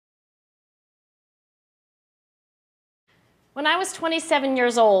When I was 27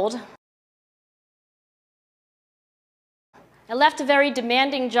 years old, I left a very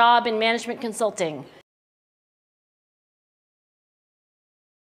demanding job in management consulting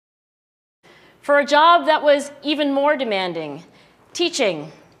for a job that was even more demanding, teaching.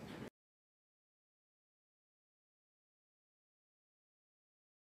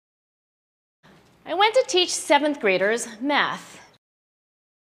 I went to teach 7th graders math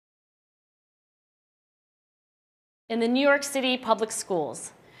in the New York City public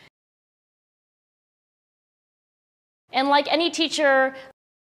schools. And like any teacher,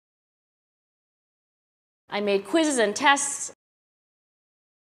 I made quizzes and tests.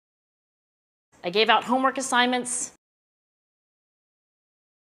 I gave out homework assignments.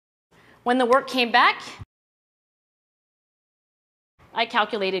 When the work came back, I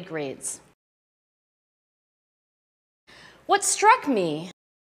calculated grades. What struck me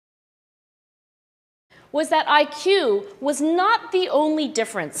was that IQ was not the only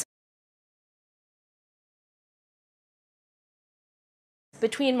difference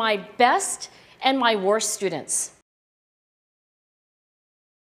between my best and my worst students.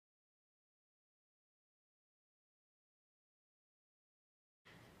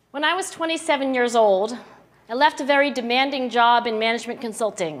 When I was 27 years old, I left a very demanding job in management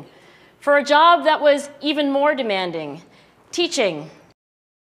consulting for a job that was even more demanding, teaching.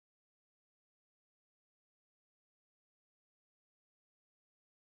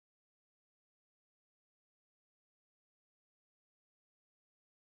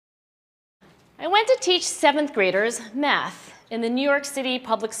 I went to teach 7th graders math in the New York City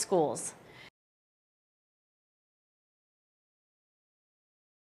public schools.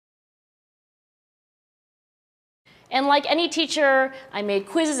 And like any teacher, I made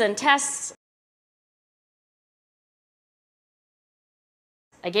quizzes and tests.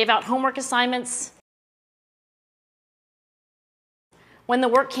 I gave out homework assignments. When the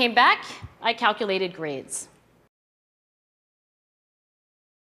work came back, I calculated grades.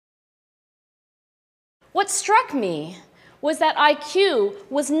 What struck me was that IQ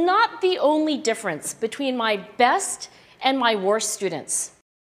was not the only difference between my best and my worst students.